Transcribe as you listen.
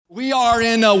We are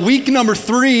in week number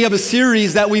 3 of a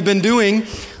series that we've been doing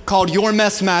called Your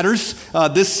Mess Matters.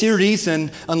 This series, and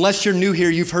unless you're new here,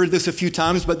 you've heard this a few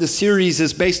times, but this series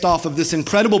is based off of this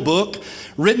incredible book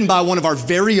written by one of our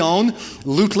very own,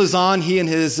 Luke Lizan. He and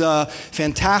his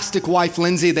fantastic wife,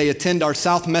 Lindsay, they attend our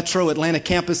South Metro Atlanta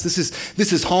campus.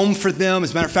 This is home for them.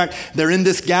 As a matter of fact, they're in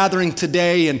this gathering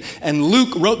today, and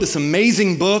Luke wrote this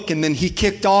amazing book, and then he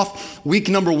kicked off week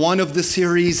number 1 of this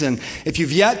series. And if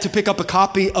you've yet to pick up a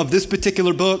copy of this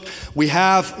particular book, we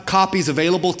have copies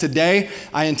available today.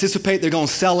 I anticipate they're going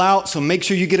to sell out, so make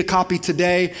sure you get a copy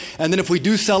today. And then if we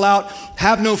do sell out,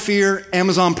 have no fear,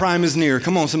 Amazon Prime is near.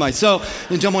 Come on, somebody. So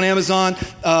you jump on Amazon.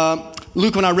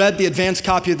 Luke, when I read the advanced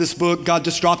copy of this book, God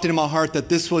just dropped it in my heart that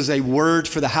this was a word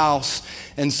for the house.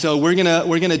 And so we're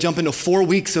gonna jump into 4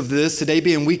 weeks of this, today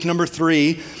being week number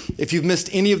 3. If you've missed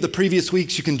any of the previous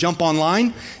weeks, you can jump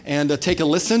online and take a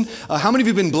listen. How many of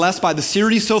you have been blessed by the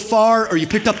series so far, or you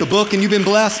picked up the book and you've been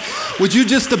blessed? Would you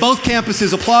just, to both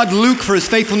campuses, applaud Luke for his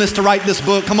faithfulness to write this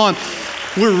book? Come on.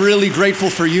 We're really grateful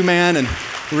for you, man, and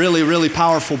really, really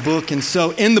powerful book. And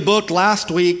so in the book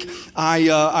last week,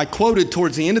 I quoted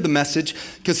towards the end of the message,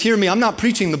 because hear me, I'm not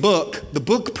preaching the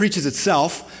book preaches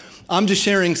itself. I'm just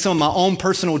sharing some of my own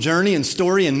personal journey and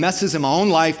story and messes in my own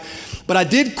life. But I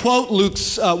did quote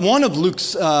one of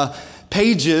Luke's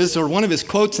pages, or one of his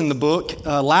quotes in the book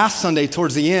last Sunday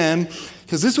towards the end,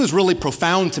 because this was really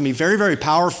profound to me, very, very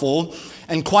powerful,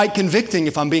 and quite convicting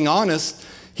if I'm being honest.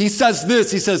 He says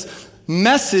this, he says,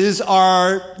 messes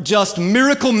are just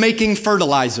miracle-making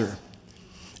fertilizer.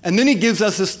 And then he gives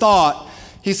us this thought.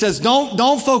 He says,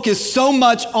 don't focus so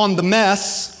much on the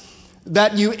mess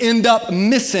that you end up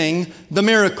missing the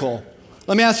miracle.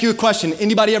 Let me ask you a question.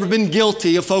 Anybody ever been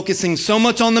guilty of focusing so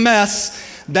much on the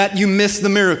mess that you miss the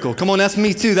miracle? Come on, that's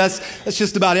me too. That's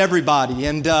just about everybody.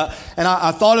 And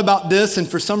I thought about this, and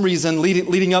for some reason,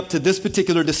 leading up to this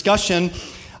particular discussion,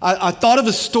 I thought of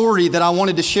a story that I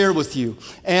wanted to share with you.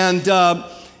 And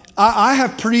I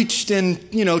have preached in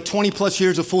 20 plus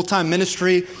years of full-time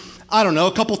ministry. I don't know,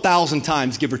 a couple thousand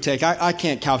times, give or take. I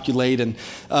can't calculate.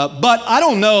 But I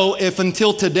don't know if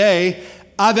until today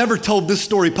I've ever told this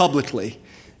story publicly.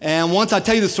 And once I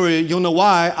tell you the story, you'll know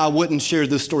why I wouldn't share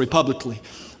this story publicly.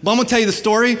 But I'm going to tell you the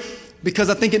story because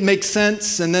I think it makes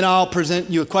sense, and then I'll present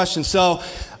you a question. So,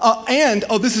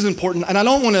 this is important, and I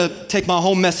don't want to take my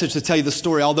whole message to tell you the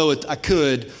story, although I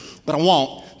could, but I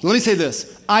won't. Let me say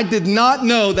this. I did not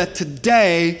know that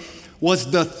today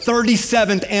was the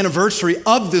 37th anniversary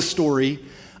of this story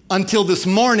until this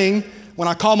morning when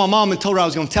I called my mom and told her I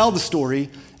was going to tell the story.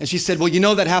 And she said, well, you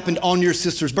know that happened on your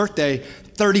sister's birthday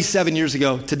 37 years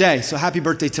ago today. So happy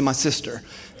birthday to my sister.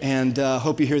 And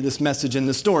hope you hear this message in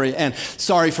the story. And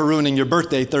sorry for ruining your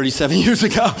birthday 37 years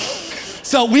ago.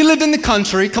 So we lived in the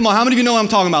country. Come on, how many of you know what I'm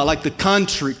talking about? Like the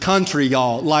country,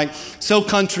 y'all. Like so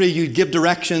country, you give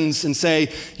directions and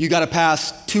say, you got to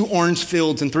pass 2 orange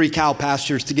fields and 3 cow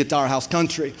pastures to get to our house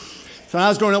country. So when I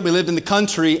was growing up, we lived in the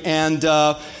country, and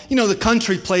the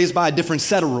country plays by a different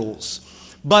set of rules.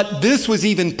 But this was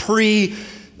even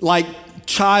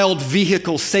child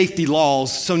vehicle safety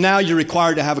laws. So now you're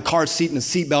required to have a car seat and a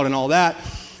seatbelt and all that.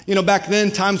 Back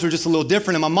then, times were just a little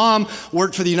different. And my mom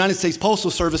worked for the United States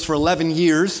Postal Service for 11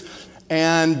 years.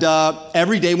 And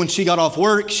every day when she got off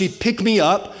work, she'd pick me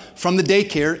up from the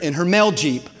daycare in her mail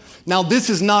Jeep. Now, this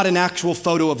is not an actual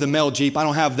photo of the mail Jeep. I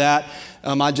don't have that.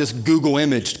 I just Google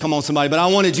imaged. Come on, somebody. But I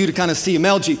wanted you to kind of see a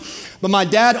mail Jeep. But my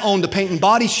dad owned a paint and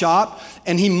body shop,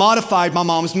 and he modified my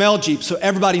mom's mail Jeep. So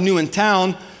everybody knew in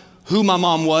town who my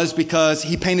mom was because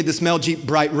he painted this mail Jeep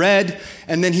bright red,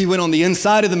 and then he went on the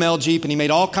inside of the mail Jeep and he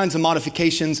made all kinds of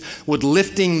modifications with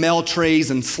lifting mail trays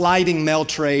and sliding mail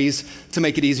trays to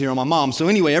make it easier on my mom. So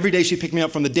anyway, every day she picked me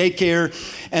up from the daycare,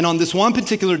 and on this one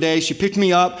particular day, she picked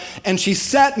me up and she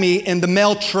sat me in the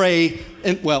mail tray,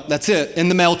 in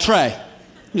the mail tray.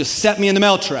 Just set me in the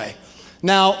mail tray.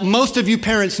 Now, most of you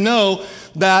parents know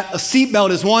that a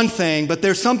seatbelt is one thing, but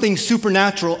there's something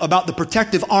supernatural about the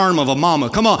protective arm of a mama.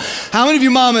 Come on. How many of you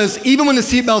mamas, even when the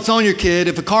seatbelt's on your kid,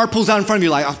 if a car pulls out in front of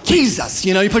you, like, oh, Jesus,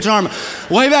 you put your arm,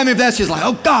 wave at me if that's just like,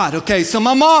 oh, God. Okay, so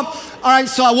my mom, all right,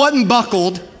 so I wasn't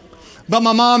buckled, but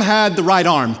my mom had the right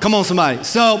arm. Come on, somebody.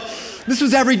 So this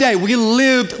was every day. We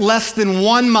lived less than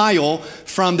 1 mile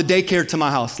from the daycare to my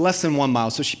house, less than 1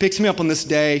 mile. So she picks me up on this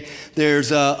day.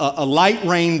 There's a light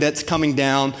rain that's coming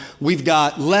down. We've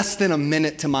got less than a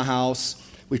minute to my house.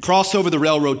 We cross over the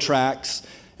railroad tracks,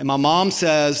 and my mom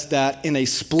says that in a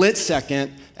split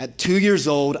second, at 2 years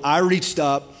old, I reached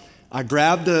up, I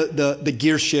grabbed the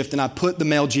gear shift, and I put the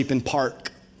mail Jeep in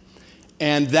park.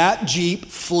 And that Jeep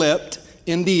flipped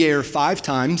in the air 5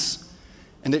 times,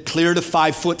 and it cleared a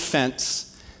 5-foot fence.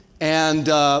 And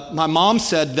my mom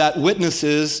said that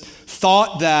witnesses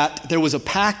thought that there was a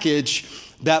package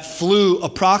that flew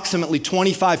approximately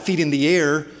 25 feet in the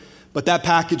air, but that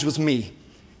package was me.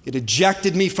 It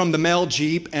ejected me from the mail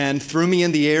Jeep and threw me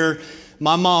in the air.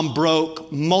 My mom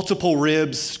broke multiple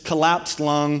ribs, collapsed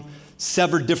lung,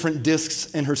 severed different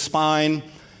discs in her spine.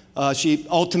 She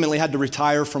ultimately had to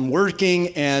retire from working,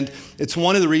 and it's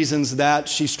one of the reasons that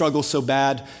she struggles so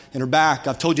bad in her back.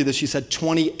 I've told you that she's had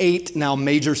 28 now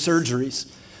major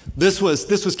surgeries. This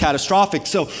was catastrophic.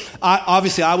 So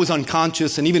obviously I was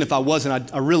unconscious, and even if I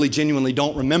wasn't, I really genuinely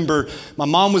don't remember. My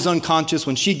mom was unconscious.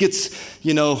 When she gets,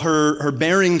 her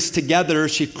bearings together,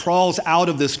 she crawls out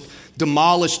of this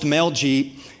demolished mail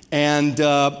Jeep, and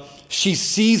she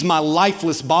sees my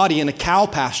lifeless body in a cow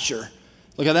pasture.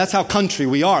 Look, that's how country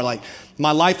we are. Like,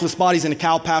 my lifeless body's in a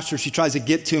cow pasture. She tries to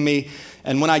get to me,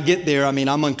 and when I get there,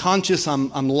 I'm unconscious,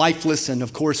 I'm lifeless, and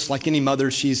of course, like any mother,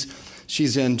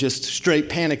 she's in just straight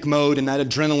panic mode, and that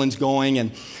adrenaline's going.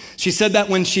 And she said that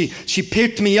when she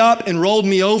picked me up and rolled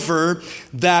me over,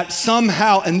 that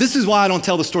somehow, and this is why I don't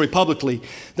tell the story publicly,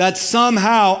 that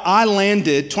somehow I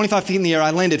landed 25 feet in the air,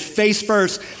 I landed face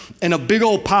first in a big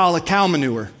old pile of cow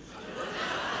manure.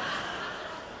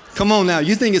 Come on now,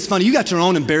 you think it's funny. You got your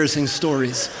own embarrassing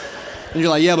stories. And you're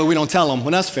like, yeah, but we don't tell them.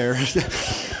 Well, that's fair.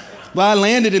 But I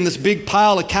landed in this big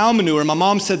pile of cow manure. My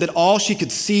mom said that all she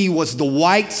could see was the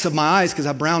whites of my eyes, because I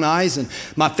have brown eyes, and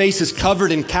my face is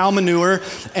covered in cow manure.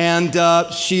 And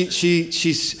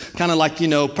she's kind of like,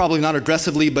 probably not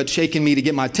aggressively, but shaking me to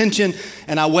get my attention.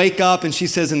 And I wake up, and she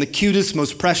says in the cutest,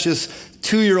 most precious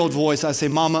 2-year-old voice, I say,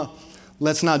 Mama,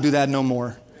 let's not do that no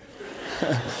more.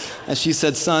 And she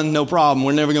said, son, no problem.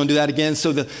 We're never going to do that again.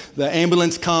 So the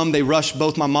ambulance come. They rush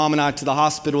both my mom and I to the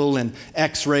hospital, and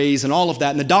x-rays and all of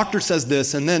that. And the doctor says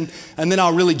this, and then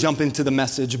I'll really jump into the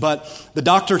message. But the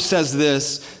doctor says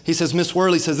this. He says, Miss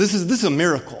Worley says, this is a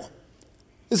miracle.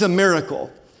 This is a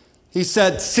miracle. He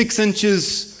said 6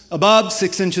 inches above,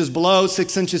 6 inches below,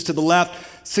 6 inches to the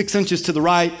left, 6 inches to the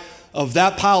right of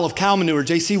that pile of cow manure,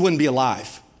 JC wouldn't be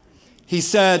alive. He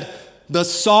said, the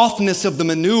softness of the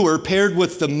manure paired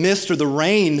with the mist or the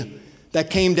rain that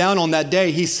came down on that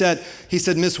day, he said,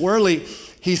 Miss Worley,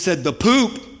 he said, the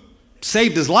poop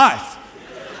saved his life.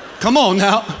 Come on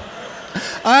now.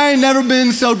 I ain't never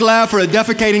been so glad for a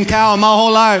defecating cow in my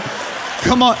whole life.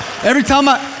 Come on. Every time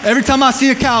I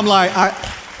see a cow, I'm like,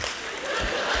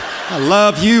 I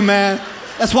love you, man.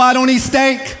 That's why I don't eat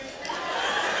steak.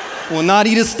 Well, not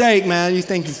eat a steak, man. You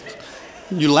think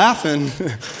you're laughing.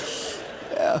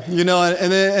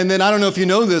 And then I don't know if you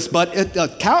know this, but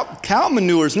cow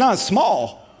manure is not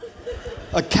small.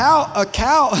 A cow.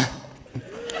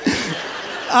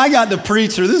 I got the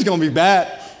preacher. This is going to be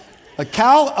bad. A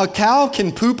cow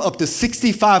can poop up to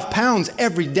 65 pounds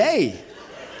every day.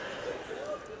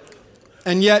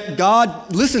 And yet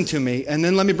God, listen to me, and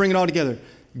then let me bring it all together.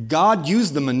 God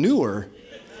used the manure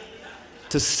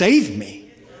to save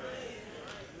me.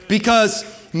 Because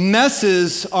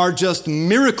messes are just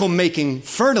miracle-making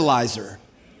fertilizer.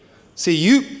 See,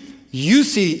 you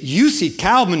see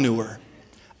cow manure.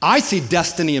 I see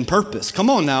destiny and purpose. Come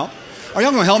on now. Are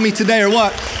y'all gonna help me today or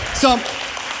what?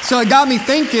 So it got me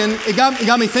thinking. It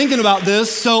got me thinking about this.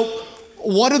 So,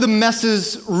 what are the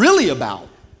messes really about?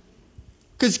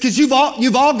 Because you've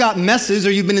all got messes,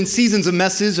 or you've been in seasons of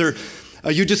messes, or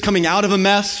you're just coming out of a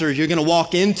mess, or you're gonna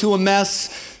walk into a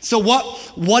mess. So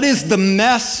what is the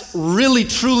mess really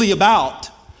truly about?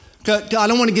 I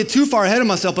don't want to get too far ahead of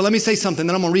myself, but let me say something.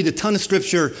 Then I'm going to read a ton of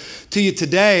scripture to you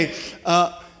today.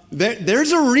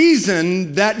 There's a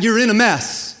reason that you're in a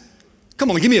mess. Come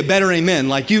on, give me a better amen.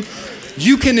 Like you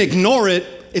can ignore it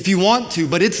if you want to,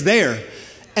 but it's there.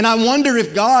 And I wonder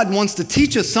if God wants to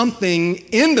teach us something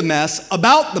in the mess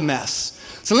about the mess.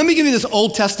 So let me give you this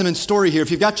Old Testament story here.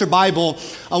 If you've got your Bible,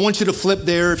 I want you to flip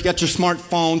there. If you've got your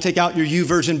smartphone, take out your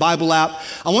YouVersion Bible app.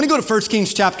 I want to go to 1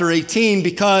 Kings chapter 18,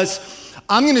 because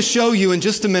I'm going to show you in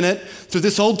just a minute through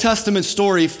this Old Testament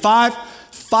story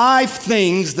five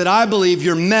things that I believe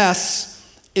your mess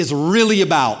is really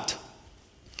about.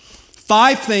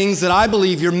 5 things that I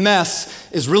believe your mess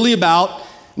is really about.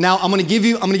 Now I'm going to give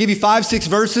you 5-6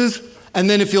 verses, and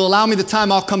then if you'll allow me the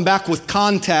time, I'll come back with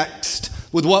context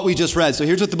with what we just read. So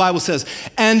here's what the Bible says.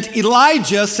 And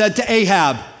Elijah said to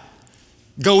Ahab,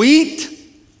 go eat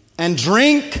and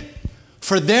drink,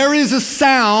 for there is a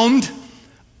sound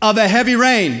of a heavy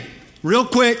rain. Real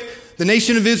quick, the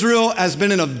nation of Israel has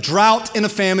been in a drought and a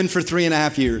famine for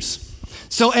 3.5 years.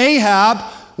 So Ahab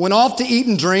went off to eat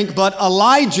and drink, but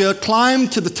Elijah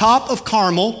climbed to the top of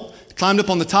Carmel, climbed up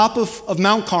on the top of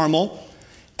Mount Carmel,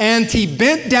 and he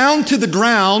bent down to the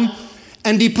ground,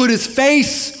 and he put his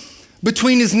face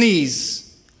between his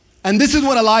knees. And this is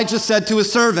what Elijah said to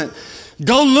his servant.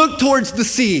 Go look towards the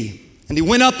sea. And he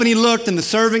went up and he looked, and the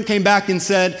servant came back and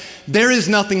said, there is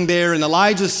nothing there. And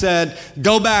Elijah said,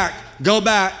 go back, go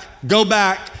back, go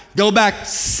back, go back.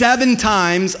 7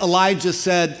 times Elijah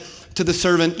said to the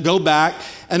servant, go back.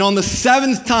 And on the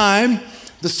 7th time,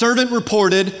 the servant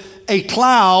reported, a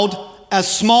cloud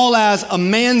as small as a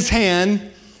man's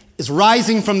hand is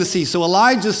rising from the sea. So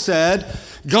Elijah said,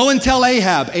 go and tell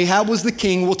Ahab. Ahab was the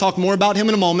king. We'll talk more about him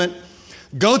in a moment.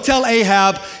 Go tell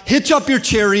Ahab, hitch up your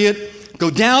chariot, go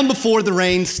down before the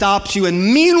rain stops you.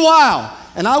 And meanwhile,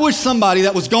 and I wish somebody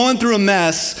that was going through a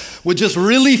mess would just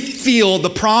really feel the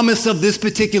promise of this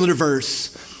particular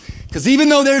verse. Because even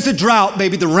though there's a drought,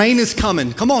 baby, the rain is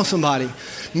coming. Come on, somebody.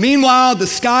 Meanwhile, the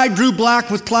sky grew black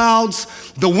with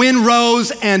clouds, the wind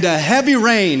rose, and a heavy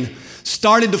rain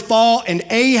started to fall, and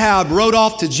Ahab rode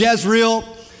off to Jezreel,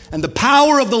 and the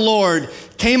power of the Lord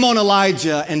came on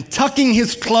Elijah, and tucking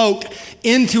his cloak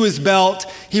into his belt,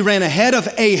 he ran ahead of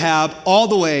Ahab all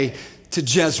the way to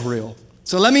Jezreel.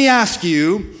 So let me ask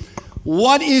you,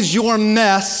 what is your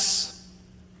mess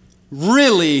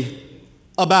really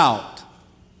about?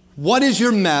 What is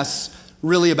your mess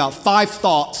really about? 5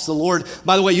 thoughts. The Lord,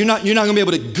 by the way, you're not going to be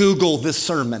able to Google this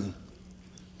sermon.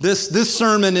 This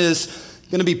sermon is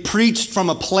going to be preached from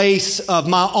a place of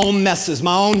my own messes,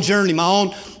 my own journey,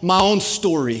 my own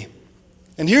story.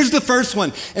 And here's the first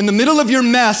one. In the middle of your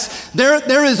mess,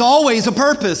 there is always a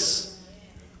purpose.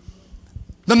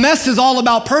 The mess is all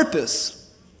about purpose.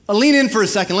 I'll lean in for a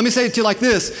second. Let me say it to you like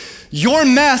this. Your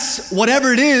mess,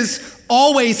 whatever it is,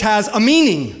 always has a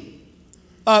meaning.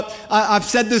 I've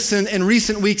said this in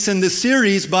recent weeks in this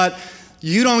series, but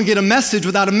you don't get a message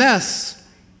without a mess.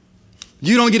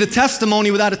 You don't get a testimony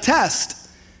without a test.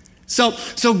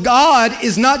 So God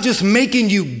is not just making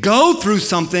you go through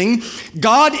something.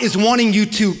 God is wanting you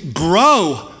to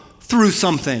grow through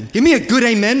something. Give me a good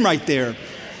amen right there.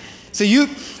 So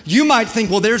you might think,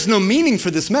 well, there's no meaning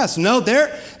for this mess. No,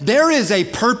 there is a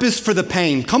purpose for the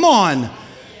pain. Come on.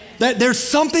 There's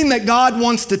something that God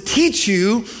wants to teach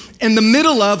you in the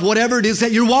middle of whatever it is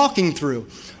that you're walking through.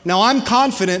 Now, I'm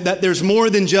confident that there's more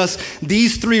than just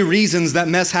these 3 reasons that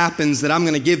mess happens that I'm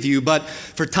going to give you, but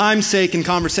for time's sake and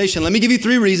conversation, let me give you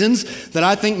 3 reasons that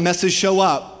I think messes show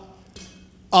up.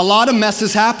 A lot of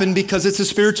messes happen because it's a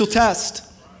spiritual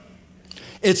test.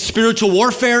 It's spiritual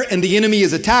warfare and the enemy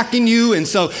is attacking you, and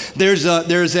so there's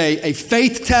a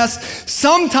faith test.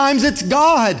 Sometimes it's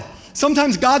God.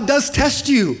 Sometimes God does test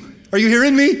you. Are you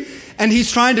hearing me? And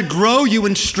he's trying to grow you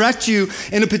and stretch you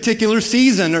in a particular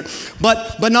season.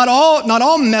 But not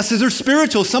all messes are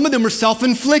spiritual. Some of them are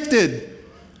self-inflicted.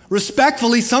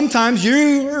 Respectfully, sometimes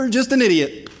you're just an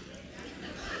idiot.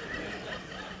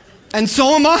 And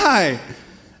so am I.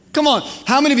 Come on,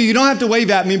 how many of you don't have to wave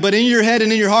at me, but in your head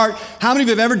and in your heart, how many of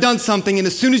you have ever done something and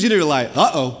as soon as you do, you're like,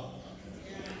 uh-oh,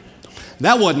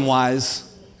 that wasn't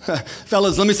wise.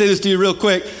 Fellas, let me say this to you real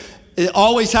quick. It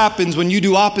always happens when you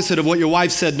do opposite of what your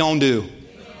wife said don't do.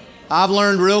 I've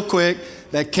learned real quick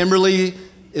that Kimberly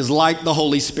is like the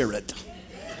Holy Spirit.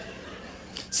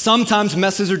 Sometimes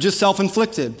messes are just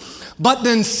self-inflicted. But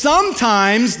then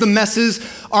sometimes the messes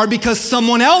are because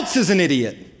someone else is an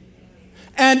idiot.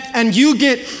 And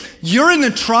you're in a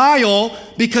trial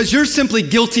because you're simply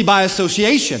guilty by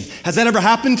association. Has that ever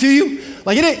happened to you?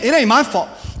 Like it ain't my fault.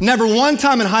 Never one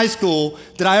time in high school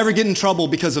did I ever get in trouble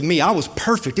because of me. I was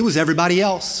perfect. It was everybody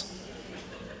else.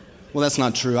 Well, that's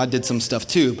not true. I did some stuff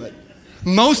too, but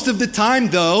most of the time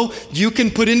though, you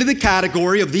can put into the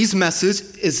category of these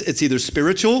messes, it's either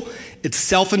spiritual, it's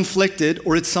self-inflicted,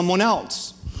 or it's someone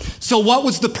else. So what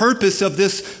was the purpose of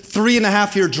this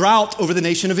 3.5-year drought over the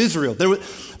nation of Israel?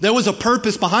 There was a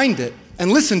purpose behind it.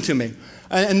 And listen to me.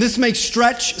 And this may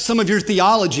stretch some of your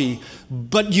theology,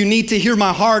 but you need to hear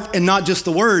my heart and not just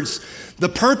the words. The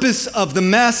purpose of the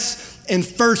mess in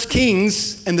 1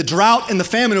 Kings and the drought and the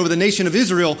famine over the nation of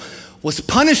Israel was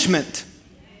punishment.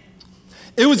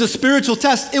 It was a spiritual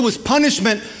test. It was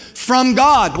punishment from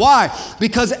God. Why?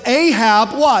 Because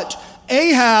Ahab, watch,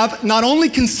 Ahab not only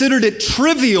considered it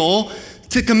trivial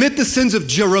to commit the sins of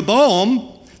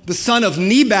Jeroboam, the son of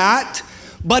Nebat,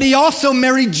 but he also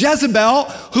married Jezebel,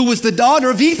 who was the daughter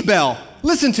of Ethbaal.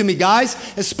 Listen to me, guys,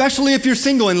 especially if you're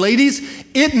single. And ladies,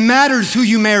 it matters who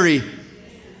you marry.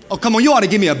 Oh, come on, you ought to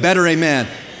give me a better amen.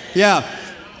 Yeah,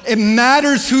 it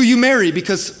matters who you marry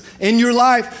because in your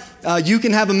life, you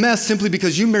can have a mess simply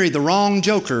because you married the wrong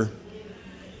joker.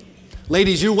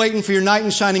 Ladies, you're waiting for your knight in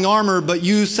shining armor, but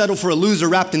you settle for a loser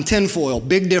wrapped in tinfoil.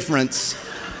 Big difference.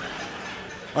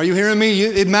 Are you hearing me?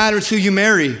 It matters who you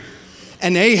marry.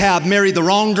 And Ahab married the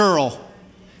wrong girl.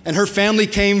 And her family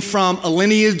came from a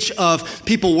lineage of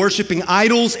people worshiping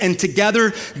idols, and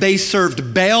together they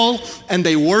served Baal and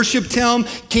they worshiped him.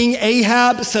 King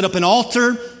Ahab set up an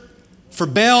altar for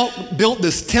Baal, built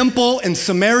this temple in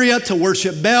Samaria to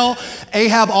worship Baal.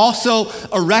 Ahab also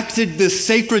erected this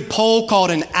sacred pole called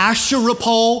an Asherah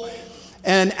pole.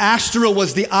 And Asherah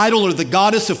was the idol or the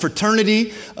goddess of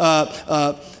fertility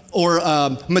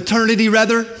or maternity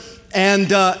rather.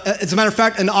 And as a matter of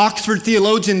fact, an Oxford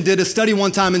theologian did a study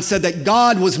one time and said that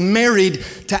God was married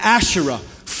to Asherah.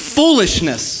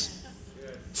 Foolishness.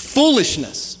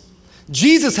 Foolishness.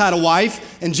 Jesus had a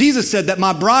wife, and Jesus said that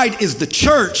my bride is the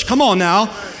church. Come on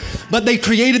now. But they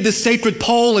created this sacred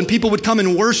pole, and people would come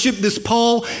and worship this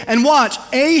pole. And watch,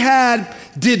 Ahab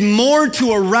did more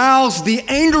to arouse the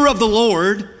anger of the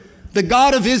Lord, the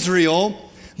God of Israel,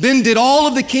 than did all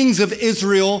of the kings of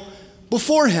Israel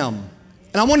before him.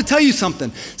 And I want to tell you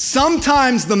something.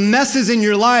 Sometimes the messes in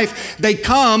your life, they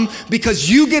come because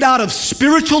you get out of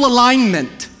spiritual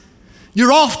alignment.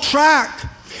 You're off track.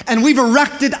 And we've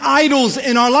erected idols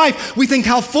in our life. We think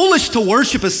how foolish to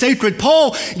worship a sacred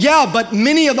pole. Yeah, but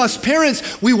many of us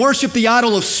parents, we worship the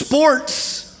idol of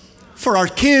sports for our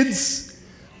kids,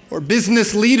 or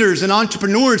business leaders and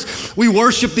entrepreneurs. We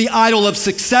worship the idol of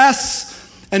success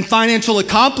and financial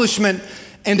accomplishment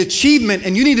and achievement.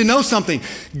 And you need to know something.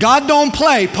 God don't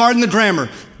play, pardon the grammar,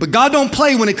 but God don't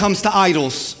play when it comes to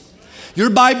idols. Your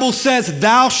Bible says,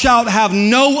 thou shalt have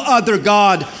no other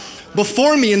God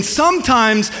before me. And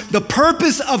sometimes the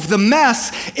purpose of the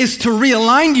mess is to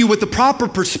realign you with the proper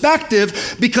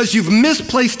perspective because you've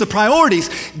misplaced the priorities.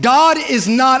 God is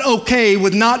not okay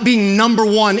with not being number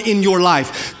one in your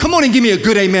life. Come on and give me a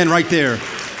good amen right there.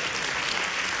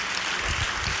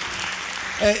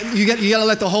 You got to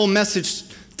let the whole message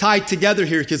tied together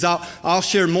here, because I'll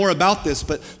share more about this,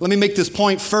 but let me make this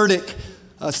point. Furtick,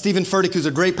 Stephen Furtick, who's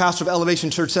a great pastor of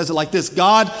Elevation Church, says it like this: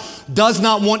 God does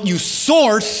not want you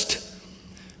sourced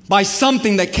by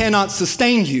something that cannot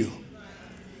sustain you.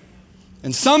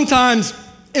 And sometimes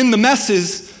in the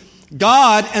messes,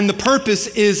 God and the purpose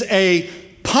is a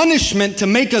punishment to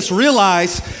make us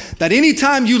realize that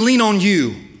anytime you lean on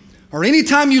you, or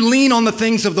anytime you lean on the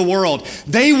things of the world,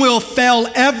 they will fail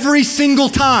every single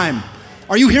time.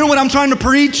 Are you hearing what I'm trying to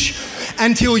preach?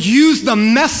 And he'll use the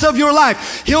mess of your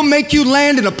life. He'll make you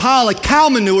land in a pile of cow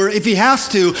manure if he has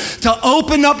to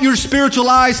open up your spiritual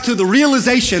eyes to the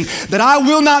realization that I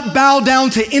will not bow down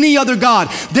to any other God.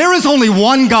 There is only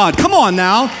one God. Come on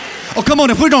now. Oh, come on.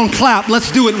 If we're going to clap,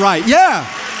 let's do it right. Yeah.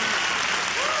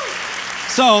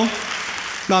 So,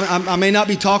 I may not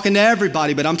be talking to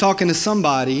everybody, but I'm talking to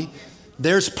somebody.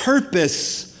 There's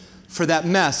purpose for that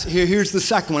mess. Here's the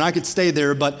second one. I could stay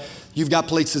there, but you've got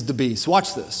places to be. So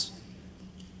watch this.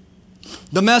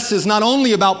 The mess is not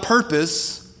only about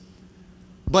purpose,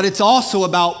 but it's also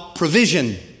about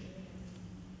provision.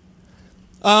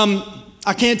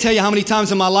 I can't tell you how many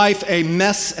times in my life a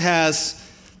mess has,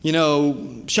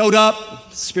 showed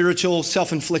up, spiritual,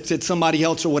 self-inflicted, somebody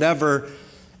else or whatever,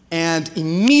 and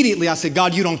immediately I said,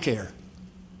 God, you don't care.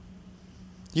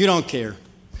 You don't care.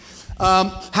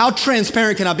 How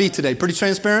transparent can I be today? Pretty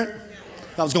transparent?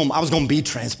 I was going to be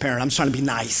transparent. I'm just trying to be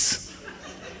nice.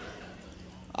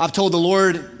 I've told the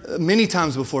Lord many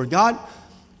times before, God,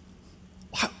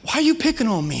 why are you picking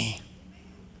on me?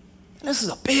 This is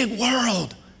a big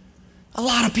world. A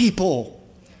lot of people.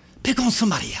 Pick on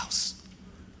somebody else.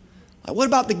 Like, what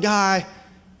about the guy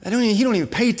that he don't even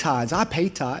pay tithes? I pay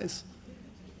tithes.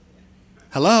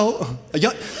 Hello?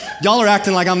 Y'all are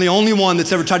acting like I'm the only one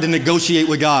that's ever tried to negotiate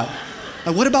with God.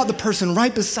 Like, what about the person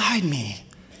right beside me?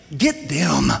 Get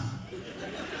them.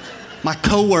 My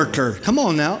coworker. Come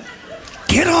on now.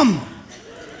 Get them.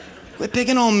 Quit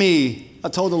picking on me. I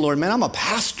told the Lord, man, I'm a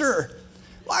pastor.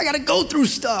 Well, I got to go through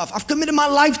stuff. I've committed my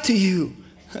life to you.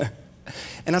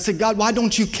 And I said, God, why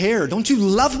don't you care? Don't you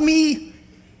love me?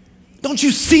 Don't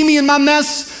you see me in my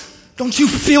mess? Don't you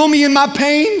feel me in my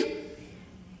pain?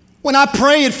 When I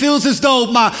pray, it feels as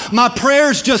though my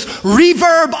prayers just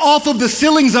reverb off of the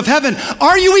ceilings of heaven.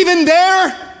 Are you even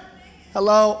there?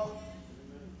 Hello?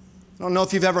 I don't know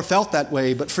if you've ever felt that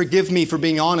way, but forgive me for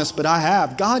being honest, but I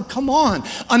have. God, come on.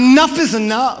 Enough is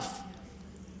enough.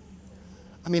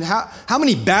 I mean, how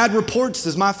many bad reports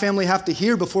does my family have to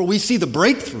hear before we see the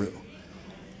breakthrough?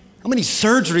 How many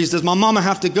surgeries does my mama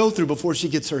have to go through before she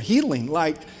gets her healing?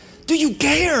 Like, do you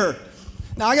care?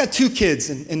 Now, I got 2 kids,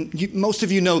 and most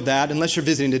of you know that, unless you're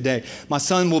visiting today. My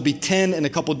son will be 10 in a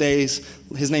couple days.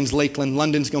 His name's Lakeland.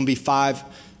 London's going to be 5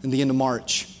 in the end of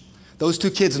March. Those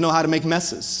 2 kids know how to make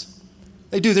messes.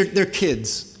 They do. They're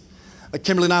kids. Like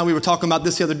Kimberly and I, we were talking about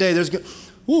this the other day. There's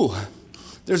going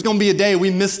to be a day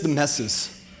we miss the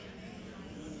messes.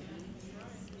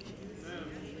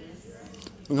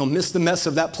 We're going to miss the mess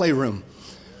of that playroom.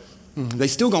 They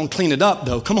still going to clean it up,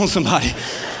 though. Come on, somebody.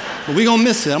 But we're going to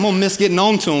miss it. I'm going to miss getting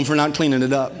on to them for not cleaning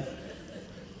it up.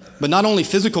 But not only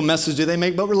physical messes do they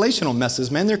make, but relational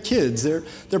messes. Man, they're kids.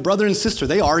 They're brother and sister.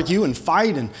 They argue and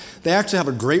fight, and they actually have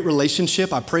a great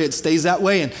relationship. I pray it stays that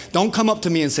way. And don't come up to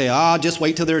me and say, just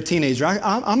wait till they're a teenager.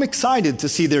 I'm excited to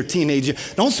see their teenager.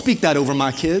 Don't speak that over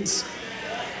my kids.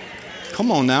 Come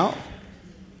on now.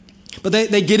 But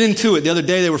they get into it. The other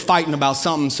day they were fighting about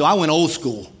something, so I went old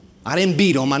school. I didn't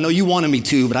beat them. I know you wanted me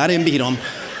to, but I didn't beat them.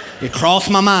 It crossed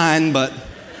my mind, but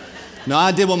no,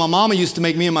 I did what my mama used to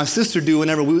make me and my sister do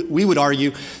whenever we would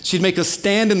argue. She'd make us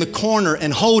stand in the corner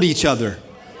and hold each other,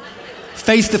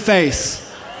 face to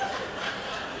face.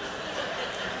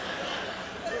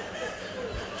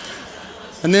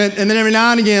 And then every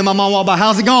now and again, my mom walked by,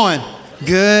 how's it going?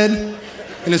 Good.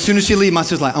 And as soon as she leaves, my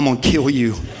sister's like, I'm going to kill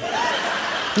you.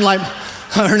 I'm like,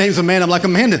 her name's Amanda. I'm like,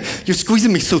 Amanda, you're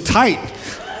squeezing me so tight.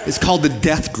 It's called the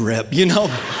death grip,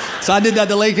 So I did that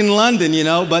to Lake in London,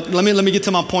 But let me get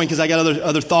to my point because I got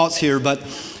other thoughts here. But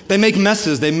they make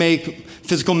messes. They make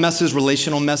physical messes,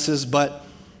 relational messes. But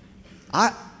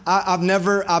I've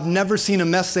never seen a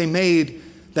mess they made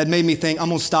that made me think I'm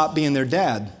gonna stop being their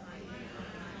dad.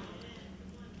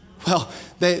 Well,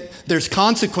 there's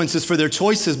consequences for their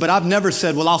choices, but I've never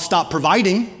said, well, I'll stop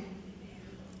providing.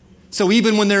 So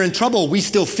even when they're in trouble, we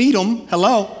still feed them.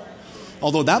 Hello.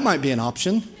 Although that might be an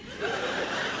option.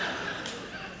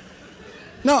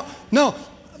 No,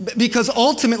 because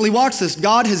ultimately, watch this,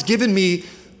 God has given me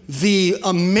the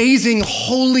amazing,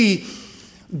 holy,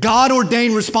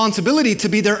 God-ordained responsibility to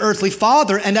be their earthly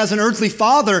father, and as an earthly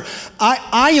father,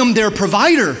 I am their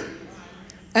provider.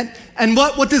 And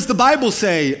what does the Bible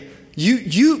say?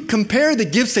 You compare the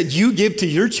gifts that you give to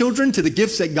your children to the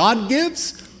gifts that God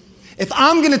gives. If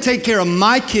I'm going to take care of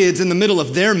my kids in the middle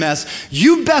of their mess,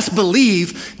 you best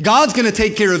believe God's going to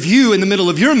take care of you in the middle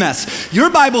of your mess. Your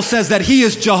Bible says that He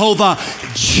is Jehovah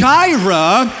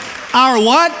Jireh, our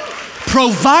what?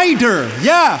 Provider.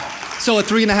 Yeah. So a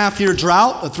 3.5-year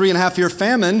drought, a 3.5-year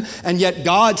famine, and yet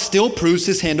God still proves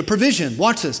His hand of provision.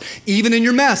 Watch this. Even in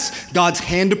your mess, God's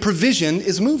hand of provision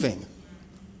is moving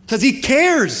because He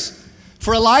cares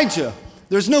for Elijah.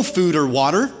 There's no food or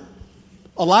water.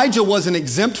 Elijah wasn't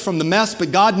exempt from the mess,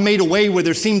 but God made a way where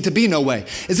there seemed to be no way.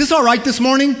 Is this all right this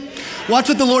morning? Watch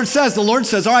what the Lord says. The Lord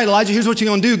says, all right, Elijah, here's what you're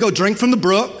going to do. Go drink from the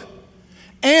brook,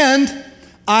 and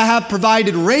I have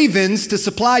provided ravens to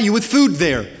supply you with food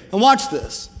there. And watch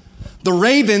this. The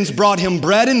ravens brought him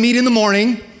bread and meat in the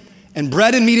morning and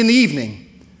bread and meat in the evening.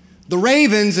 The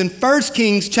ravens in 1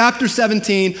 Kings chapter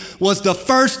 17 was the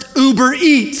first Uber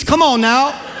Eats. Come on now.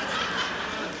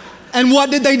 And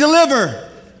what did they deliver?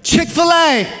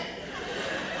 Chick-fil-A.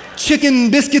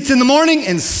 Chicken biscuits in the morning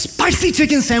and spicy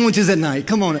chicken sandwiches at night.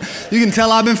 Come on. You can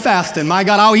tell I've been fasting. My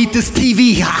God, I'll eat this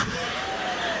TV.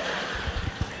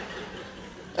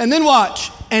 And then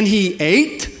watch. And he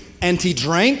ate and he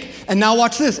drank. And now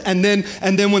watch this. And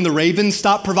then when the ravens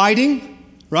stopped providing,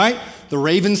 right? The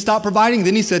ravens stopped providing.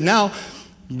 Then he said, now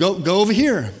go over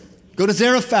here. Go to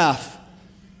Zarephath.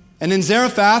 And in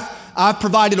Zarephath, I've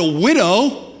provided a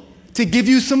widow to give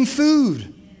you some food.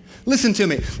 Listen to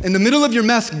me. In the middle of your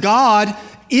mess, God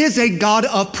is a God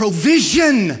of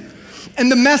provision.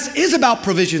 And the mess is about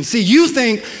provision. See, you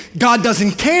think God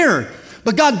doesn't care,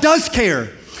 but God does care.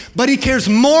 But He cares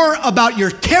more about your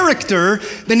character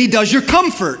than He does your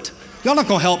comfort. Y'all not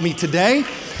gonna help me today.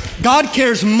 God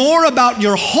cares more about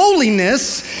your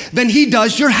holiness than He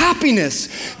does your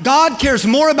happiness. God cares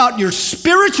more about your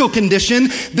spiritual condition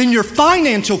than your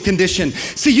financial condition.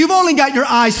 See, you've only got your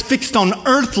eyes fixed on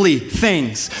earthly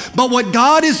things. But what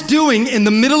God is doing in the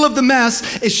middle of the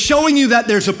mess is showing you that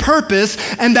there's a purpose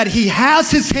and that He has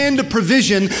His hand of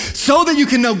provision so that you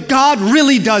can know God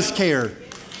really does care.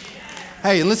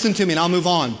 Hey, and listen to me and I'll move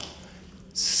on.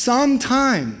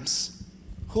 Sometimes,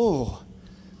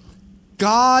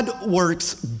 God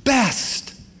works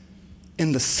best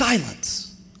in the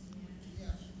silence.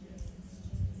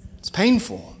 It's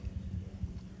painful.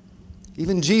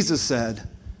 Even Jesus said,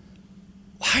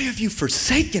 why have you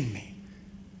forsaken me?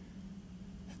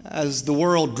 As the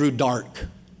world grew dark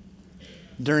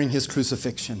during His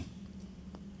crucifixion.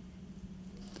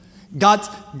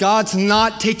 God's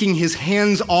not taking His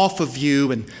hands off of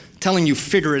you and telling you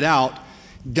figure it out.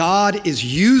 God is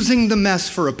using the mess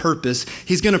for a purpose.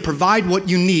 He's going to provide what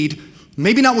you need,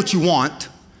 maybe not what you want,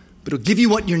 but He'll give you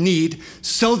what you need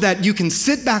so that you can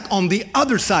sit back on the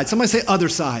other side. Somebody say other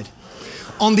side.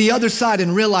 On the other side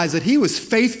and realize that He was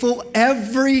faithful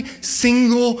every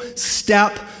single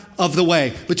step of the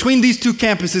way. Between these two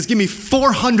campuses, give me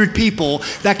 400 people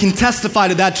that can testify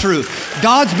to that truth.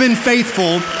 God's been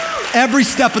faithful every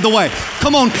step of the way.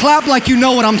 Come on, clap like you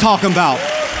know what I'm talking about.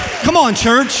 Come on,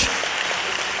 church.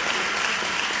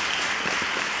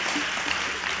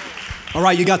 All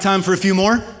right, you got time for a few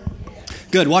more?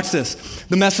 Good, watch this.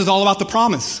 The mess is all about the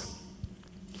promise.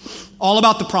 All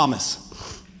about the promise.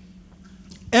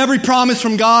 Every promise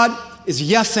from God is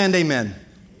yes and amen.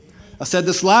 I said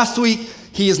this last week.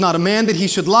 He is not a man that he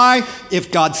should lie.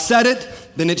 If God said it,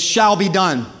 then it shall be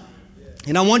done.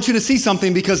 And I want you to see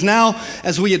something, because now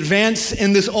as we advance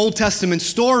in this Old Testament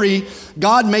story,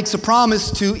 God makes a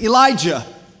promise to Elijah.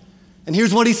 And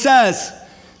here's what he says.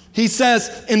 He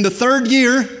says, in the 3rd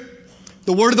year,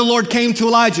 the word of the Lord came to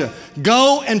Elijah.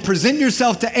 Go and present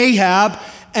yourself to Ahab,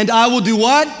 and I will do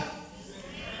what?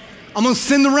 I'm going to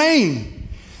send the rain.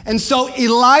 And so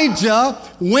Elijah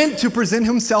went to present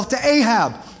himself to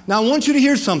Ahab. Now I want you to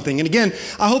hear something. And again,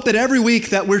 I hope that every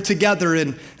week that we're together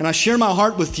and I share my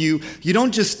heart with you, you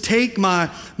don't just take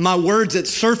my words at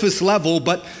surface level,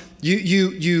 but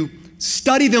you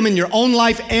study them in your own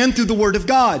life and through the Word of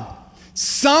God.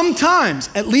 Sometimes,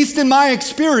 at least in my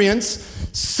experience,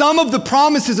 some of the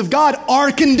promises of God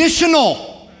are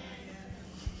conditional.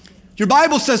 Your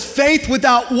Bible says faith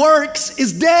without works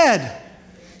is dead.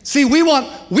 See, we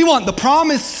want the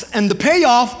promise and the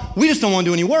payoff. We just don't want to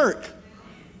do any work.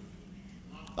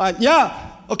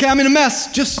 Okay, I'm in a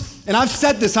mess. And I've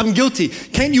said this, I'm guilty.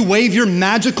 Can't you wave your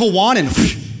magical wand and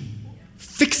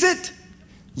fix it?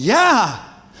 Yeah.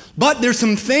 But there's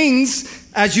some things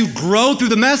as you grow through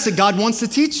the mess that God wants to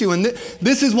teach you. And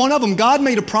this is one of them. God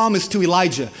made a promise to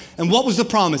Elijah. And what was the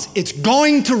promise? It's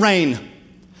going to rain.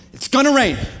 It's going to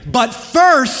rain. But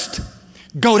first,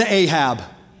 go to Ahab.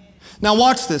 Now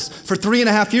watch this. For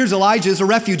 3.5 years, Elijah is a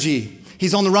refugee.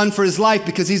 He's on the run for his life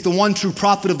because he's the one true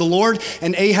prophet of the Lord.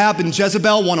 And Ahab and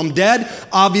Jezebel want him dead,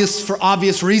 for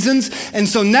obvious reasons. And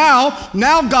so now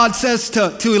God says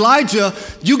to Elijah,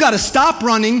 you got to stop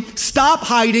running, stop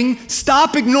hiding,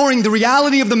 stop ignoring the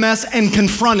reality of the mess and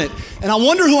confront it. And I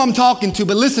wonder who I'm talking to,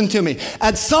 but listen to me.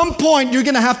 At some point, you're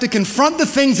going to have to confront the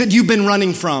things that you've been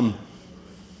running from.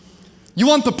 You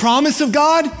want the promise of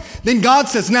God? Then God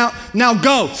says, now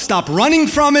go. Stop running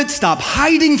from it. Stop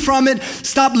hiding from it.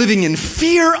 Stop living in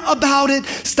fear about it.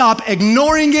 Stop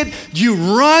ignoring it. You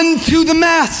run to the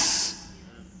mess.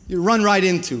 You run right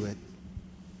into it.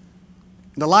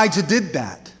 And Elijah did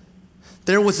that.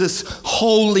 There was this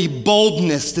holy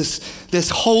boldness, this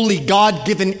holy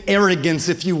God-given arrogance,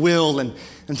 if you will. And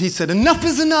he said, enough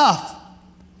is enough.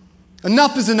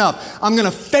 Enough is enough. I'm going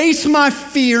to face my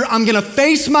fear. I'm going to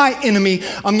face my enemy.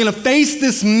 I'm going to face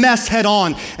this mess head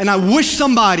on. And I wish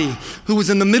somebody who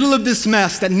was in the middle of this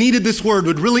mess that needed this word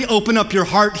would really open up your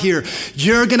heart here.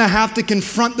 You're going to have to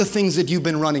confront the things that you've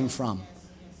been running from.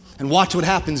 And watch what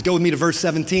happens. Go with me to verse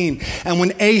 17. And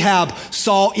when Ahab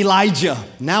saw Elijah,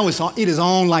 now it is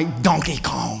on like Donkey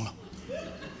Kong.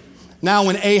 Now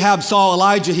when Ahab saw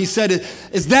Elijah, he said,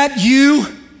 is that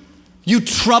you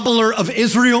troubler of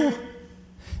Israel?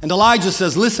 And Elijah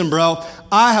says, listen, bro,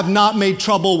 I have not made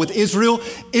trouble with Israel.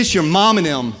 It's your mom and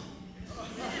them.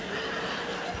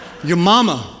 Your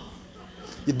mama,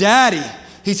 your daddy.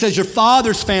 He says, your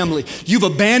father's family. You've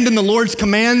abandoned the Lord's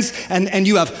commands and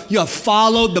you have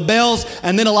followed the Baals.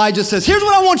 And then Elijah says, here's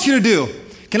what I want you to do.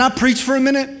 Can I preach for a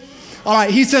minute? All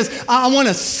right, he says, I want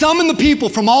to summon the people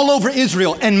from all over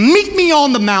Israel and meet me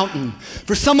on the mountain.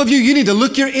 For some of you, you need to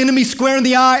look your enemy square in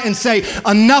the eye and say,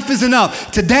 enough is enough.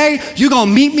 Today, you're going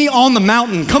to meet me on the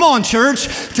mountain. Come on, church.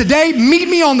 Today, meet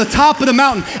me on the top of the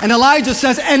mountain. And Elijah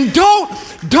says, and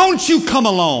don't you come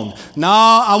alone.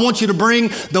 Nah, I want you to bring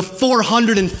the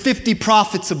 450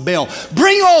 prophets of Baal.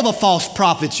 Bring all the false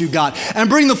prophets you got. And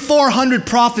bring the 400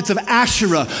 prophets of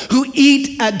Asherah who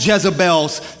eat at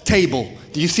Jezebel's table.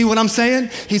 Do you see what I'm saying?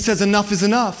 He says enough is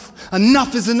enough.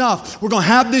 Enough is enough. We're going to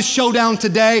have this showdown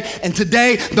today, and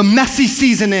today the messy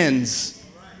season ends.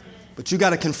 But you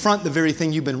got to confront the very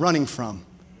thing you've been running from.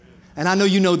 And I know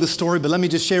you know the story, but let me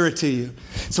just share it to you.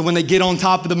 So when they get on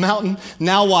top of the mountain,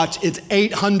 now watch, it's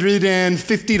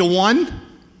 850 to 1,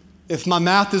 if my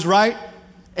math is right.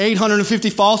 850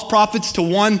 false prophets to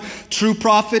one true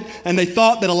prophet, and they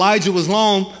thought that Elijah was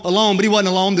alone, but he wasn't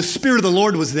alone. The Spirit of the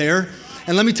Lord was there.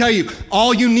 And let me tell you,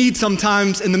 all you need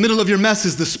sometimes in the middle of your mess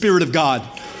is the Spirit of God.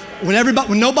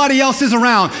 When nobody else is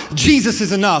around, Jesus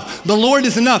is enough. The Lord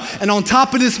is enough. And on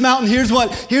top of this mountain, here's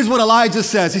what Elijah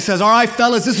says. He says, all right,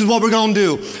 fellas, this is what we're going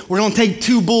to do. We're going to take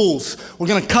 2 bulls. We're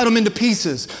going to cut them into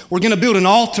pieces. We're going to build an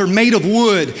altar made of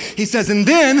wood. He says, and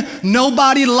then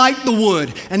nobody light the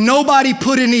wood and nobody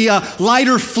put any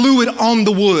lighter fluid on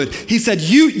the wood. He said,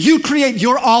 you create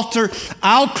your altar,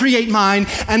 I'll create mine,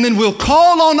 and then we'll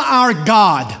call on our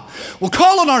God. We'll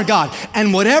call on our God,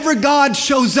 and whatever God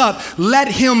shows up, let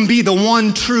him be the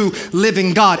one true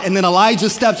living God. And then Elijah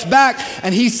steps back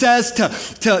and he says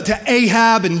to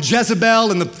Ahab and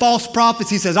Jezebel and the false prophets,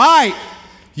 he says, all right,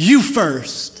 you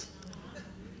first.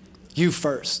 You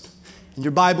first. And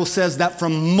your Bible says that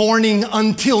from morning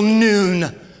until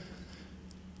noon,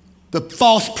 the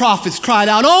false prophets cried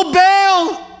out, oh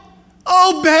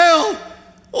Baal,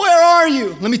 where are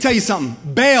you? Let me tell you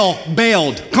something. Baal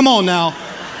bailed. Come on now.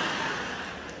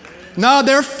 No,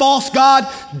 their false God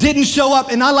didn't show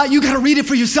up. And you got to read it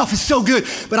for yourself. It's so good.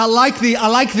 But I like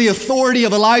the authority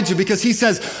of Elijah because he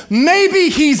says, maybe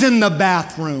he's in the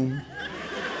bathroom.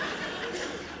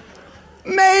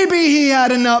 Maybe he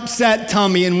had an upset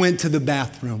tummy and went to the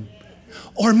bathroom.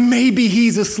 Or maybe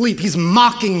he's asleep. He's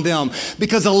mocking them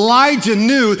because Elijah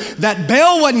knew that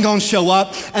Baal wasn't going to show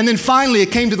up. And then finally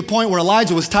it came to the point where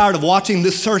Elijah was tired of watching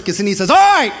this circus and he says, all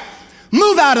right,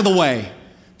 move out of the way.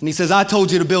 And he says, I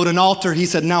told you to build an altar. He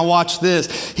said, now watch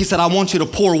this. He said, I want you to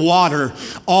pour water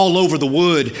all over the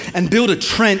wood and build a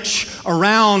trench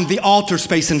around the altar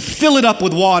space and fill it up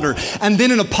with water. And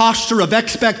then in a posture of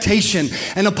expectation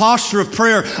and a posture of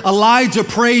prayer, Elijah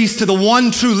prays to the one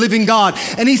true living God.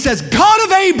 And he says, God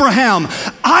of Abraham,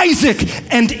 Isaac,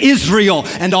 and Israel.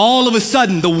 And all of a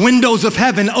sudden, the windows of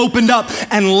heaven opened up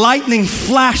and lightning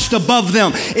flashed above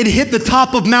them. It hit the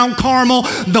top of Mount Carmel.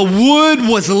 The wood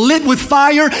was lit with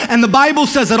fire. And the Bible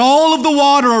says that all of the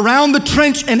water around the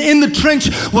trench and in the trench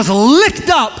was licked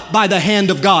up by the hand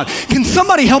of God. Can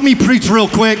somebody help me preach real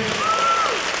quick?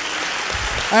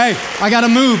 Hey, I got to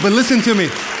move, but listen to me.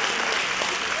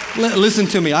 Listen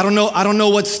to me. I don't know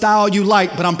what style you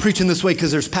like, but I'm preaching this way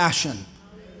because there's passion.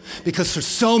 Because for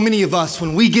so many of us,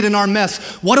 when we get in our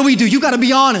mess, what do? You got to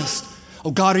be honest.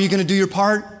 Oh, God, are you going to do your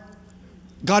part?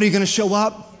 God, are you going to show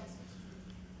up?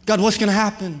 God, what's going to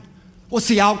happen? What's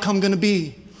the outcome going to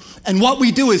be? And what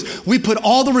we do is we put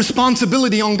all the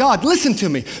responsibility on God. Listen to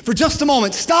me for just a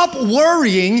moment. Stop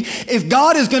worrying if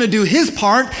God is going to do his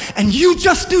part and you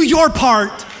just do your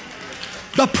part.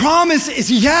 The promise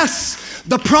is yes.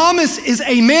 The promise is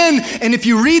amen. And if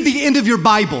you read the end of your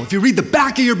Bible, if you read the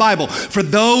back of your Bible, for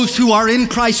those who are in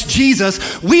Christ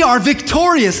Jesus, we are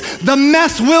victorious. The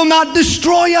mess will not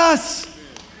destroy us.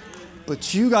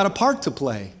 But you got a part to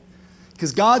play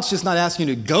because God's just not asking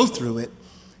you to go through it.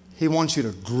 He wants you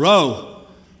to grow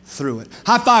through it.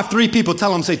 High five 3 people.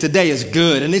 Tell them, say, today is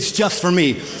good. And it's just for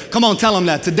me. Come on, tell them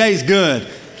that. Today's good.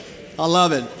 I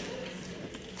love it.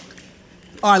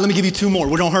 All right, let me give you 2 more.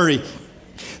 We don't hurry.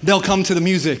 They'll come to the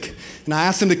music. And I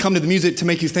asked them to come to the music to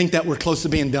make you think that we're close to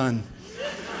being done.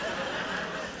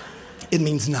 It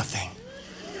means nothing.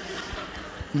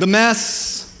 The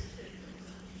mess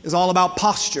is all about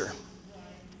posture.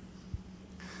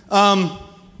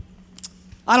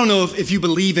 I don't know if you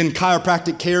believe in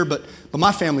chiropractic care, but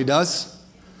my family does.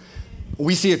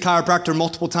 We see a chiropractor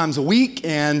multiple times a week,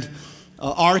 and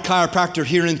our chiropractor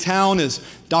here in town is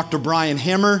Dr. Brian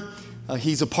Hammer.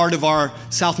 He's a part of our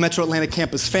South Metro Atlanta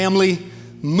campus family.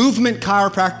 Movement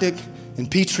Chiropractic in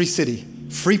Peachtree City.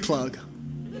 Free plug.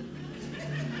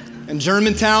 In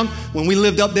Germantown, when we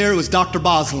lived up there, it was Dr.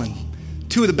 Boslin.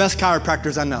 2 of the best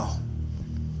chiropractors I know.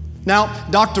 Now,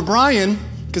 Dr. Brian,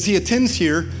 because he attends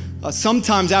here,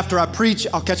 sometimes after I preach,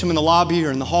 I'll catch him in the lobby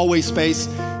or in the hallway space,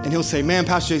 and he'll say, man,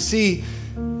 Pastor JC,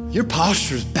 your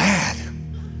posture's bad.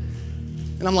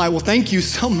 And I'm like, well, thank you.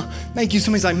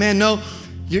 Somebody's like, man, no,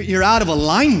 you're out of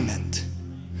alignment.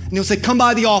 And he'll say, come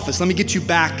by the office. Let me get you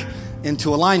back into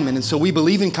alignment. And so we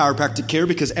believe in chiropractic care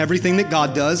because everything that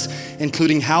God does,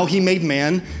 including how he made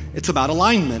man, it's about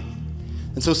alignment.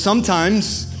 And so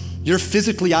sometimes you're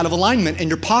physically out of alignment and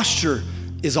your posture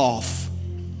is off.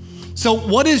 So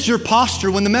what is your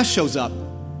posture when the mess shows up?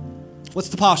 What's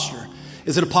the posture?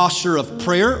 Is it a posture of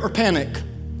prayer or panic?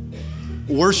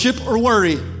 Worship or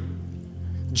worry?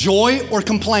 Joy or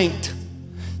complaint?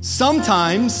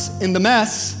 Sometimes in the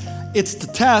mess, it's to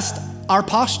test our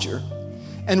posture.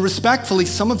 And respectfully,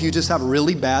 some of you just have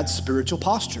really bad spiritual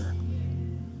posture.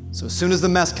 So as soon as the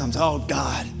mess comes, oh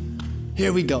God,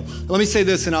 here we go. Let me say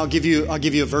this and I'll give you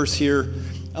a verse here.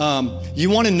 You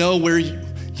want to know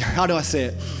how do I say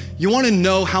it? You want to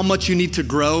know how much you need to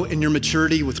grow in your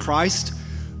maturity with Christ?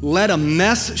 Let a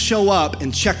mess show up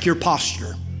and check your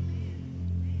posture.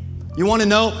 You want to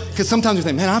know? Because sometimes you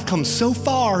think, man, I've come so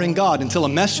far in God, until a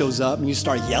mess shows up and you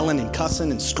start yelling and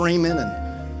cussing and screaming.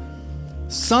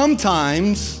 And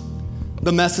sometimes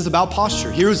the mess is about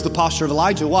posture. Here's the posture of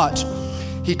Elijah. Watch.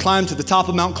 He climbed to the top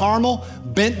of Mount Carmel,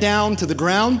 bent down to the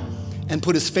ground, and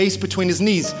put his face between his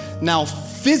knees. Now,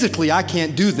 physically, I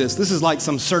can't do this. This is like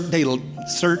some Cirque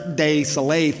du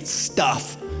Soleil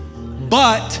stuff.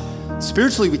 But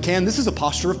spiritually, we can. This is a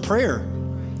posture of prayer.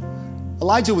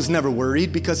 Elijah was never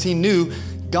worried because he knew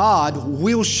God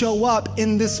will show up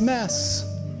in this mess.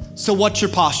 So what's your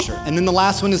posture? And then the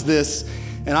last one is this,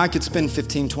 and I could spend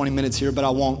 15, 20 minutes here, but I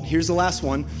won't. Here's the last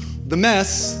one. The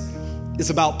mess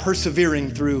is about persevering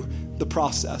through the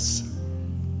process.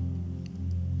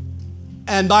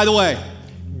 And by the way,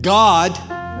 God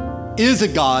is a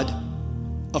God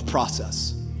of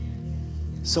process.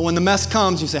 So when the mess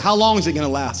comes, you say, how long is it going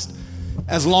to last?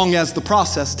 As long as the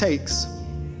process takes.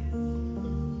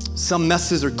 Some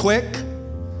messes are quick,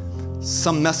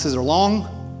 some messes are long,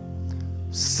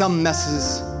 some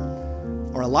messes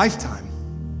are a lifetime.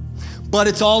 But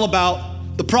it's all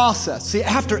about the process. See,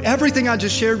 after everything I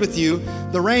just shared with you,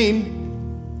 the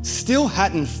rain still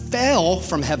hadn't fell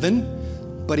from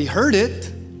heaven, but he heard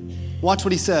it. Watch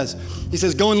what he says. He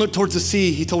says, go and look towards the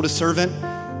sea, he told his servant.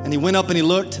 And he went up and he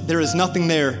looked. There is nothing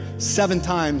there. 7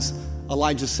 times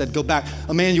Elijah said, go back.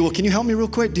 Emmanuel, can you help me real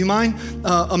quick? Do you mind?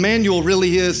 Emmanuel really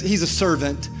he's a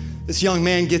servant. This young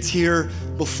man gets here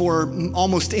before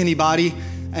almost anybody.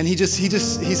 And he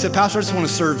said, Pastor, I just want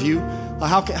to serve you.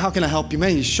 How can I help you?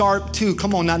 Man, he's sharp too.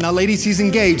 Come on now, ladies, he's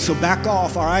engaged, so back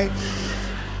off, all right?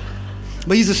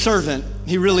 But he's a servant.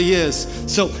 He really is.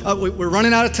 So we're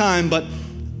running out of time, but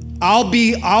I'll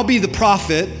be the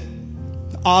prophet,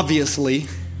 obviously.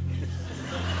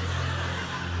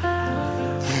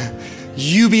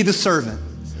 You be the servant.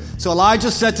 So Elijah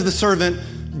said to the servant,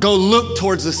 go look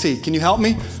towards the sea. Can you help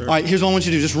me? Sure. All right, here's what I want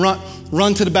you to do. Just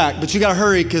run to the back. But you got to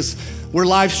hurry because we're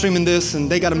live streaming this and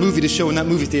they got a movie to show in that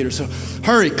movie theater. So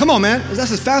hurry. Come on, man.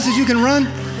 That's as fast as you can run.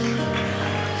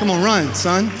 Come on, run,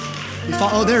 son.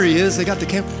 Oh, there he is. They got the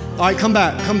camera. All right, come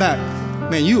back.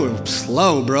 Man, you are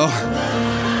slow, bro.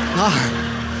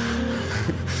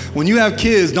 When you have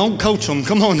kids, don't coach them.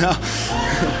 Come on now.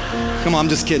 Come on, I'm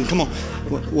just kidding. Come on.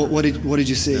 What did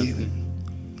you see?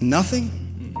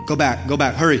 Nothing? Go back.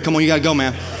 Hurry. Come on, you gotta go,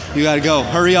 man. You gotta go.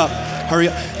 Hurry up.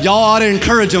 Y'all ought to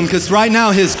encourage him because right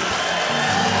now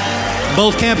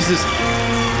both campuses,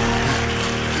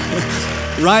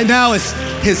 right now his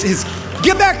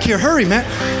get back here. Hurry, man.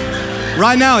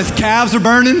 Right now his calves are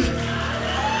burning.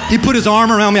 He put his arm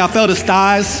around me. I felt his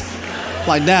thighs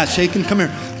like that, shaking. Come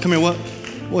here. What?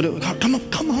 Come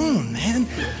on, man.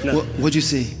 What'd you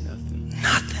see?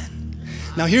 Nothing.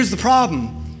 Now here's the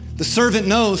problem. The servant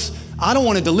knows, I don't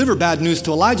want to deliver bad news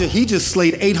to Elijah. He just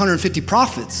slayed 850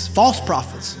 prophets, false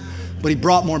prophets, but he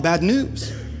brought more bad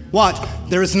news. Watch,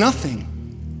 there is nothing.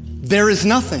 There is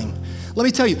nothing. Let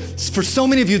me tell you, for so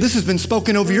many of you, this has been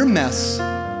spoken over your mess.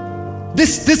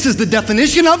 This is the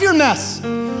definition of your mess.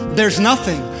 There's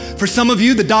nothing. For some of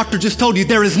you, the doctor just told you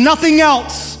there is nothing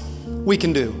else we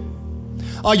can do.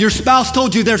 Your spouse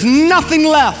told you there's nothing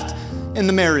left in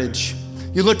the marriage.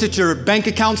 You looked at your bank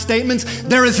account statements.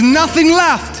 There is nothing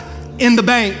left in the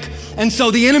bank. And so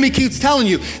the enemy keeps telling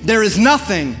you, there is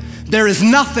nothing. But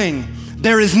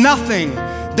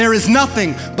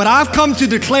I've come to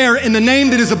declare in the name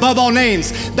that is above all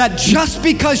names that just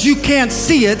because you can't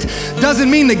see it doesn't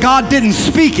mean that God didn't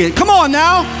speak it. Come on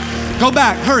now. Go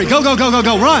back. Hurry. Go. Run,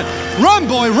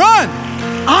 boy, run.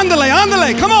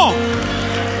 Andale. Come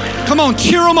on.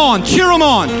 Cheer them on.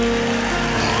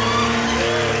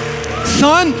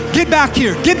 Son, get back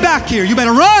here. You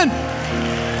better run.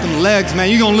 Them legs, man,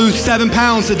 you're going to lose 7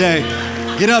 pounds today.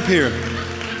 Get up here.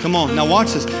 Come on. Now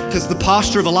watch this. Because the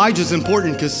posture of Elijah is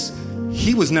important because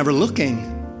he was never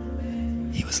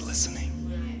looking. He was listening.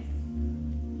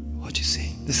 What'd you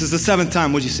see? This is the 7th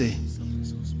time. What'd you see?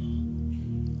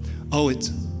 Oh,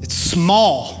 it's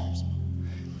small.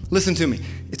 Listen to me.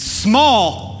 It's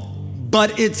small,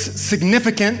 but it's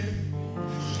significant.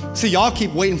 See, y'all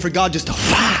keep waiting for God just to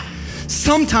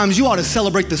Sometimes you ought to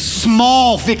celebrate the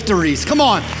small victories. Come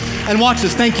on. And watch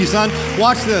this. Thank you, son.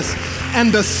 Watch this.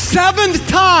 And the 7th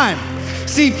time,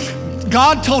 see,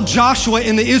 God told Joshua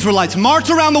and the Israelites, march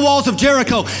around the walls of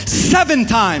Jericho 7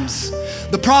 times.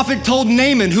 The prophet told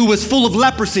Naaman, who was full of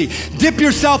leprosy, dip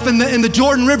yourself in the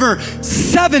Jordan River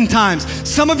 7 times.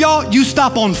 Some of y'all, you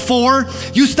stop on 4,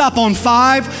 you stop on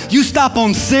 5, you stop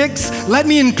on 6. Let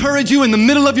me encourage you in the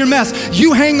middle of your mess.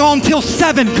 You hang on till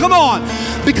 7. Come on.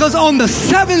 Because on the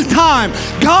 7th time,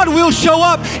 God will show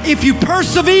up if you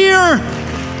persevere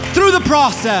through the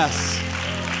process.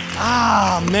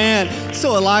 Ah, man.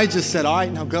 So Elijah said, all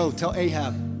right, now go tell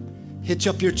Ahab, hitch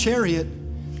up your chariot,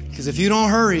 because if you don't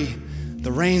hurry,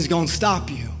 the rain's going to stop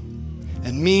you.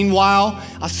 And meanwhile,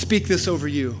 I speak this over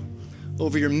you,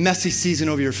 over your messy season,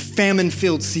 over your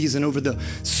famine-filled season, over the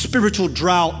spiritual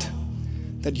drought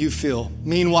that you feel.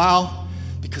 Meanwhile,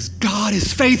 because God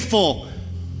is faithful,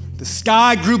 the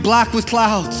sky grew black with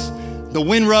clouds, the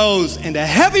wind rose, and a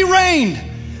heavy rain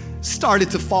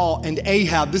started to fall. And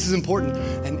Ahab, this is important,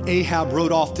 and Ahab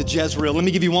rode off to Jezreel. Let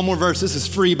me give you one more verse. This is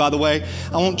free, by the way.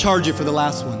 I won't charge you for the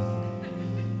last one.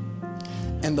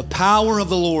 And the power of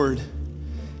the Lord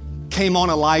came on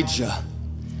Elijah,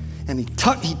 and he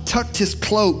tucked his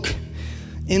cloak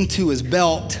into his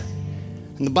belt.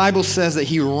 And the Bible says that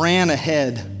he ran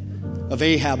ahead of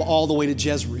Ahab all the way to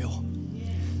Jezreel.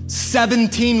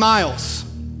 17 miles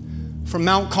from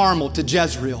Mount Carmel to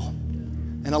Jezreel.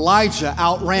 And Elijah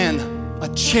outran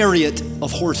a chariot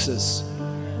of horses.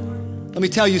 Let me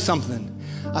tell you something.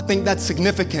 I think that's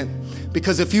significant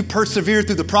because if you persevere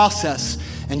through the process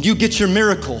and you get your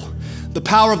miracle, the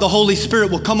power of the Holy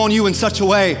Spirit will come on you in such a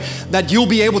way that you'll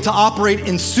be able to operate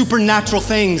in supernatural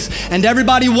things. And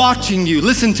everybody watching you,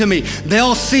 listen to me,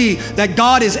 they'll see that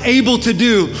God is able to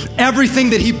do everything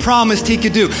that He promised He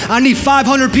could do. I need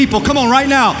 500 people. Come on right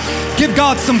now. Give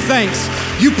God some thanks.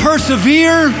 You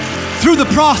persevere through the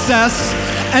process,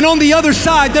 and on the other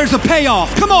side, there's a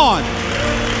payoff. Come on.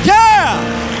 Yeah.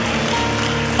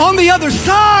 On the other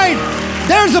side,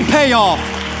 there's a payoff.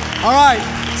 All right.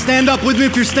 Stand up with me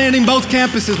if you're standing, both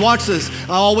campuses. Watch this.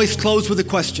 I always close with a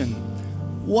question.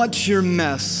 What's your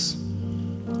mess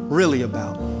really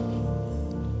about?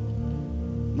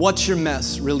 What's your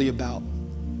mess really about?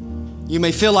 You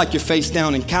may feel like you're face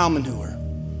down in cow manure,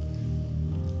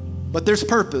 but there's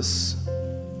purpose.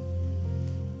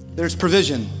 There's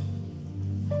provision.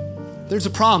 There's a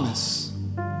promise.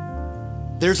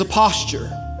 There's a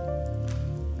posture.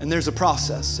 And there's a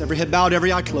process. Every head bowed,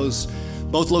 every eye closed.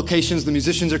 Both locations, the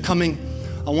musicians are coming.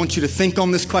 I want you to think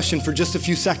on this question for just a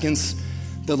few seconds.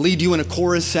 They'll lead you in a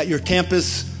chorus at your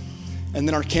campus, and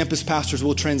then our campus pastors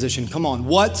will transition. Come on,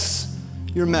 what's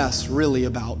your mess really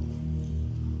about?